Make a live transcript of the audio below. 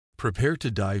Prepare to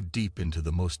dive deep into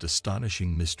the most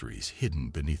astonishing mysteries hidden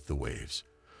beneath the waves.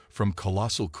 From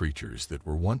colossal creatures that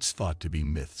were once thought to be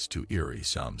myths to eerie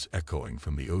sounds echoing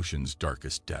from the ocean's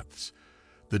darkest depths,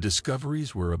 the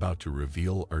discoveries we're about to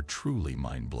reveal are truly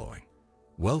mind-blowing.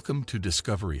 Welcome to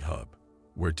Discovery Hub,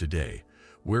 where today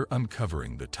we're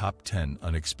uncovering the top 10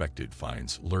 unexpected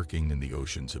finds lurking in the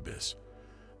ocean's abyss.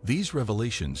 These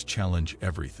revelations challenge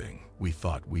everything we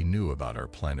thought we knew about our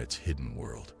planet's hidden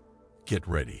world. Get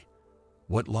ready.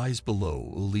 What lies below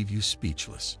will leave you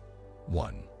speechless.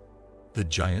 1. The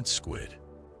giant squid.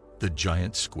 The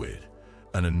giant squid,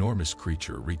 an enormous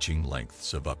creature reaching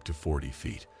lengths of up to 40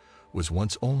 feet, was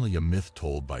once only a myth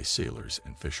told by sailors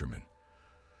and fishermen.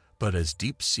 But as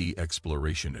deep-sea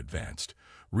exploration advanced,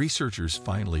 researchers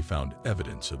finally found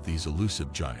evidence of these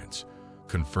elusive giants,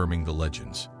 confirming the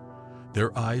legends.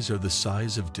 Their eyes are the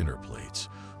size of dinner plates,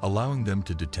 allowing them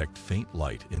to detect faint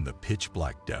light in the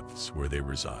pitch-black depths where they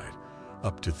reside,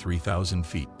 up to 3,000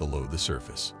 feet below the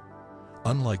surface.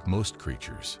 Unlike most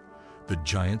creatures, the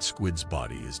giant squid's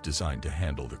body is designed to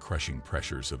handle the crushing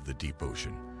pressures of the deep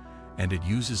ocean, and it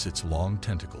uses its long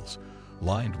tentacles,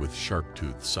 lined with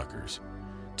sharp-toothed suckers,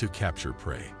 to capture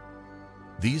prey.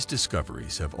 These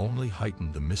discoveries have only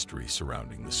heightened the mystery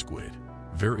surrounding the squid.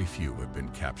 Very few have been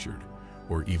captured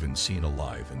or even seen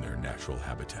alive in their natural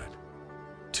habitat.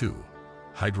 2.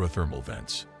 Hydrothermal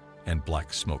vents and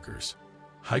black smokers.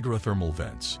 Hydrothermal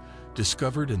vents,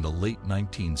 discovered in the late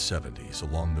 1970s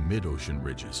along the mid-ocean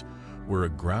ridges, were a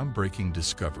groundbreaking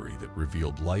discovery that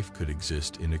revealed life could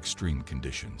exist in extreme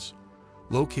conditions.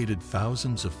 Located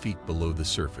thousands of feet below the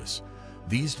surface,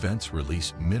 these vents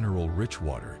release mineral-rich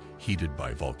water heated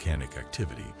by volcanic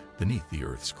activity beneath the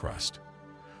Earth's crust.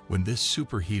 When this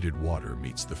superheated water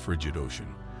meets the frigid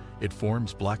ocean, it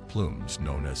forms black plumes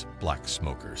known as black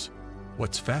smokers.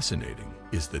 What's fascinating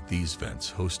is that these vents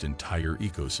host entire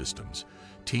ecosystems,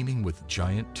 teeming with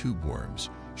giant tube worms,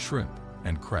 shrimp,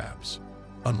 and crabs.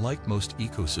 Unlike most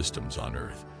ecosystems on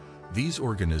Earth, these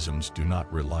organisms do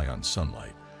not rely on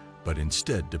sunlight, but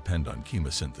instead depend on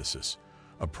chemosynthesis,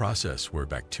 a process where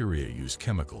bacteria use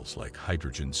chemicals like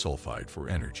hydrogen sulfide for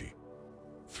energy.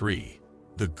 3.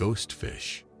 The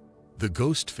ghostfish. The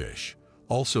ghostfish,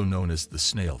 also known as the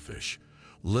snailfish,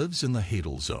 lives in the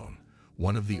Hadal Zone,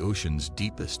 one of the ocean's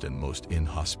deepest and most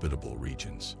inhospitable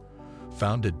regions.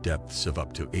 Found at depths of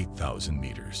up to 8,000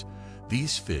 meters,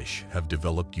 these fish have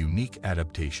developed unique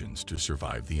adaptations to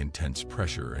survive the intense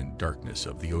pressure and darkness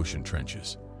of the ocean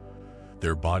trenches.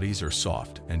 Their bodies are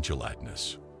soft and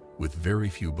gelatinous, with very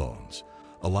few bones,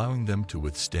 allowing them to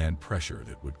withstand pressure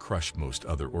that would crush most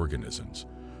other organisms.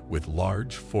 With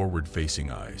large, forward-facing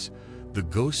eyes, the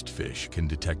ghostfish can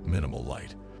detect minimal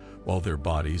light, while their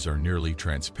bodies are nearly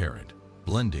transparent,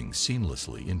 blending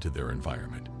seamlessly into their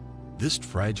environment. This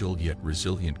fragile yet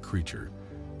resilient creature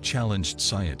challenged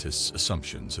scientists'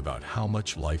 assumptions about how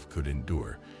much life could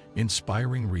endure,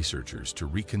 inspiring researchers to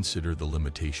reconsider the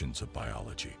limitations of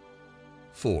biology.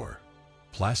 4.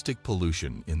 Plastic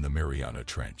pollution in the Mariana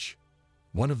Trench.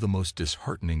 One of the most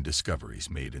disheartening discoveries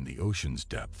made in the ocean's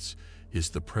depths is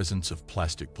the presence of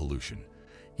plastic pollution,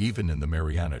 even in the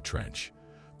Mariana Trench,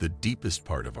 the deepest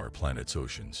part of our planet's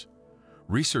oceans.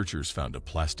 Researchers found a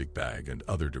plastic bag and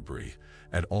other debris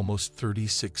at almost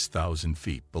 36,000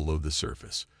 feet below the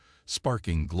surface,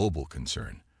 sparking global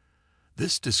concern.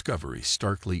 This discovery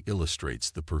starkly illustrates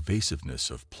the pervasiveness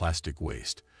of plastic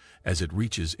waste as it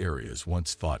reaches areas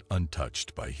once thought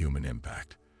untouched by human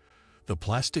impact. The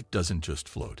plastic doesn't just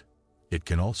float. It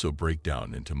can also break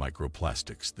down into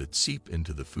microplastics that seep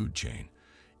into the food chain,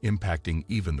 impacting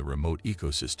even the remote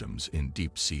ecosystems in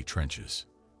deep-sea trenches.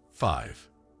 5.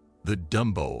 The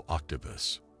Dumbo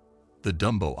octopus. The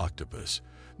Dumbo octopus,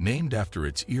 named after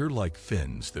its ear-like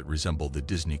fins that resemble the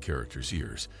Disney character's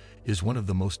ears, is one of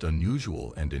the most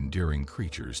unusual and endearing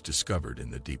creatures discovered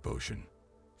in the deep ocean.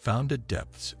 Found at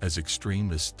depths as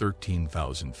extreme as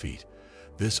 13,000 feet,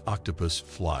 this octopus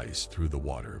flies through the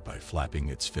water by flapping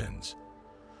its fins.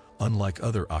 Unlike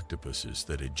other octopuses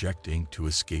that eject ink to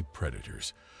escape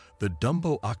predators, the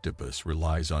Dumbo octopus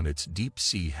relies on its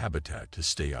deep-sea habitat to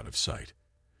stay out of sight.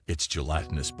 Its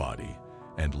gelatinous body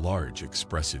and large,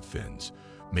 expressive fins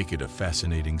make it a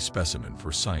fascinating specimen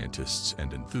for scientists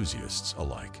and enthusiasts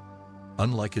alike.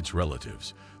 Unlike its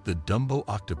relatives, the Dumbo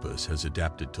octopus has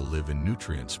adapted to live in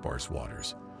nutrient-sparse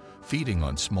waters, feeding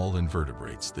on small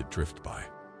invertebrates that drift by.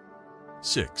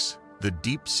 6. The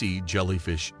deep-sea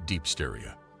jellyfish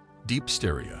Dipsteria.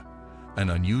 Dipsteria,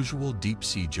 an unusual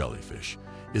deep-sea jellyfish,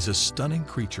 is a stunning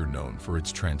creature known for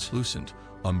its translucent,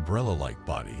 umbrella-like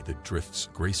body that drifts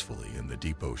gracefully in the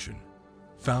deep ocean.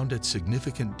 Found at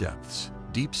significant depths,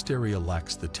 Deepsteria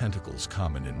lacks the tentacles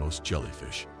common in most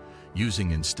jellyfish,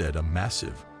 using instead a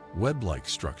massive, web-like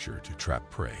structure to trap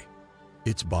prey.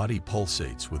 Its body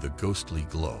pulsates with a ghostly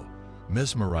glow,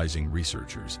 mesmerizing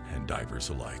researchers and divers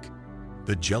alike.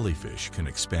 The jellyfish can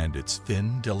expand its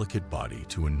thin, delicate body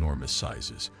to enormous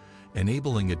sizes,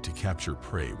 enabling it to capture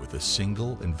prey with a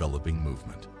single enveloping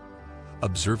movement.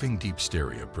 Observing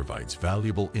Deepsteria provides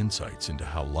valuable insights into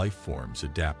how life forms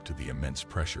adapt to the immense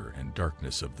pressure and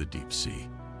darkness of the deep sea.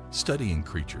 Studying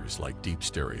creatures like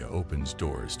Deepsteria opens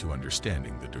doors to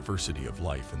understanding the diversity of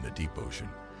life in the deep ocean,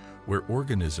 where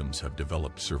organisms have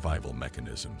developed survival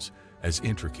mechanisms as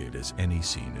intricate as any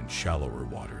seen in shallower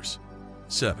waters.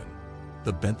 7.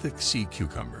 The Benthic sea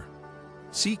cucumber.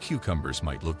 Sea cucumbers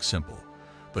might look simple,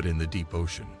 but in the deep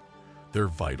ocean, they're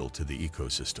vital to the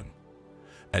ecosystem.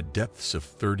 At depths of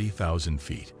 30,000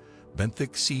 feet,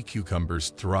 Benthic sea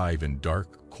cucumbers thrive in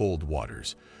dark, cold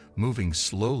waters, moving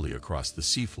slowly across the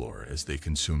seafloor as they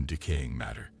consume decaying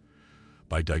matter.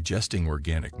 By digesting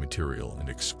organic material and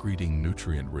excreting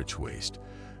nutrient-rich waste,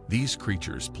 these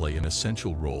creatures play an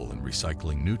essential role in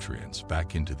recycling nutrients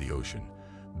back into the ocean,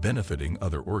 benefiting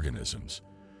other organisms.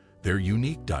 Their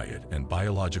unique diet and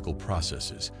biological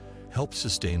processes help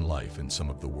sustain life in some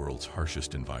of the world's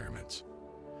harshest environments.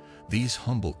 These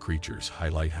humble creatures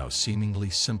highlight how seemingly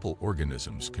simple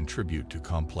organisms contribute to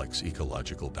complex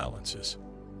ecological balances.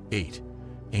 8.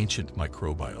 Ancient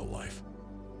microbial life.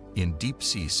 In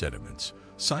deep-sea sediments,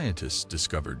 scientists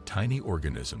discovered tiny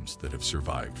organisms that have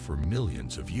survived for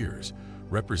millions of years,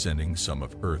 representing some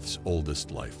of Earth's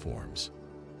oldest life forms.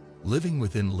 Living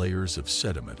within layers of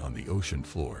sediment on the ocean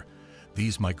floor,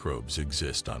 these microbes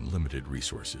exist on limited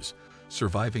resources,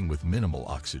 surviving with minimal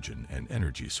oxygen and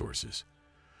energy sources.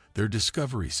 Their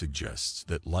discovery suggests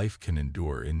that life can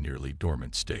endure in nearly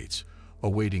dormant states,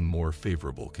 awaiting more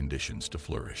favorable conditions to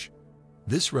flourish.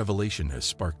 This revelation has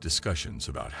sparked discussions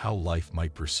about how life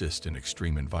might persist in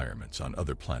extreme environments on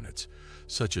other planets,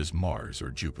 such as Mars or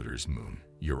Jupiter's moon,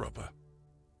 Europa.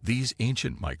 These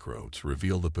ancient microbes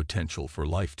reveal the potential for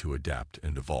life to adapt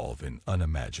and evolve in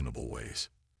unimaginable ways.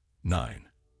 9.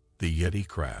 The Yeti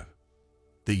crab.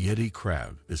 The Yeti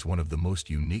crab is one of the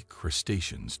most unique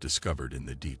crustaceans discovered in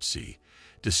the deep sea,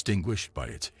 distinguished by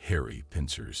its hairy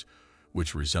pincers,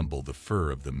 which resemble the fur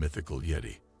of the mythical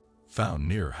Yeti. Found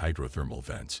near hydrothermal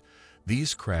vents,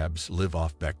 these crabs live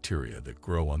off bacteria that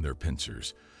grow on their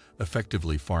pincers,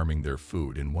 effectively farming their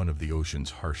food in one of the ocean's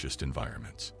harshest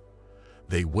environments.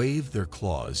 They wave their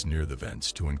claws near the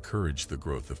vents to encourage the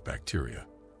growth of bacteria,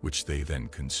 which they then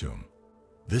consume.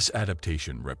 This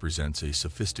adaptation represents a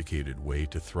sophisticated way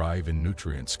to thrive in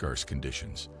nutrient-scarce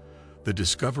conditions. The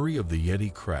discovery of the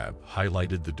Yeti crab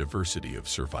highlighted the diversity of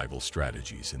survival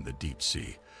strategies in the deep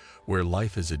sea, where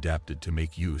life has adapted to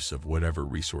make use of whatever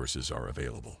resources are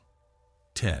available.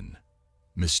 10.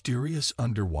 Mysterious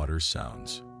underwater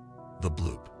sounds. The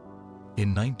bloop.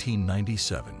 In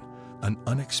 1997, an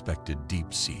unexpected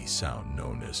deep-sea sound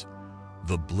known as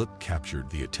the bloop captured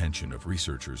the attention of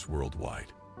researchers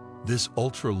worldwide. This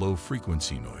ultra-low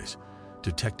frequency noise,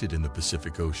 detected in the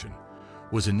Pacific Ocean,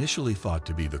 was initially thought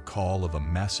to be the call of a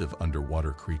massive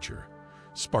underwater creature,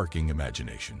 sparking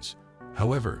imaginations.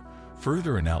 However,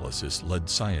 further analysis led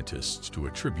scientists to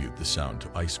attribute the sound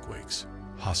to ice quakes,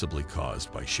 possibly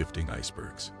caused by shifting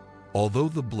icebergs. Although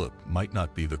the bloop might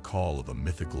not be the call of a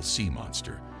mythical sea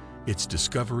monster, its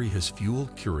discovery has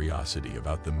fueled curiosity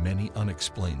about the many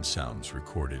unexplained sounds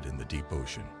recorded in the deep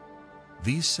ocean.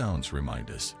 These sounds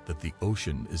remind us that the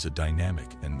ocean is a dynamic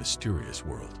and mysterious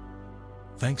world.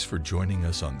 Thanks for joining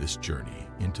us on this journey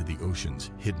into the ocean's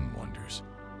hidden wonders.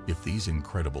 If these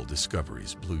incredible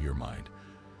discoveries blew your mind,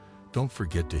 don't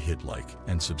forget to hit like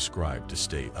and subscribe to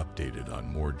stay updated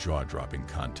on more jaw-dropping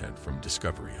content from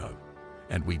Discovery Hub.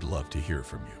 And we'd love to hear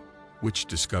from you. Which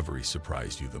discovery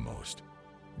surprised you the most?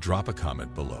 Drop a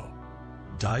comment below.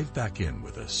 Dive back in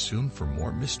with us soon for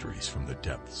more mysteries from the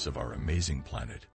depths of our amazing planet.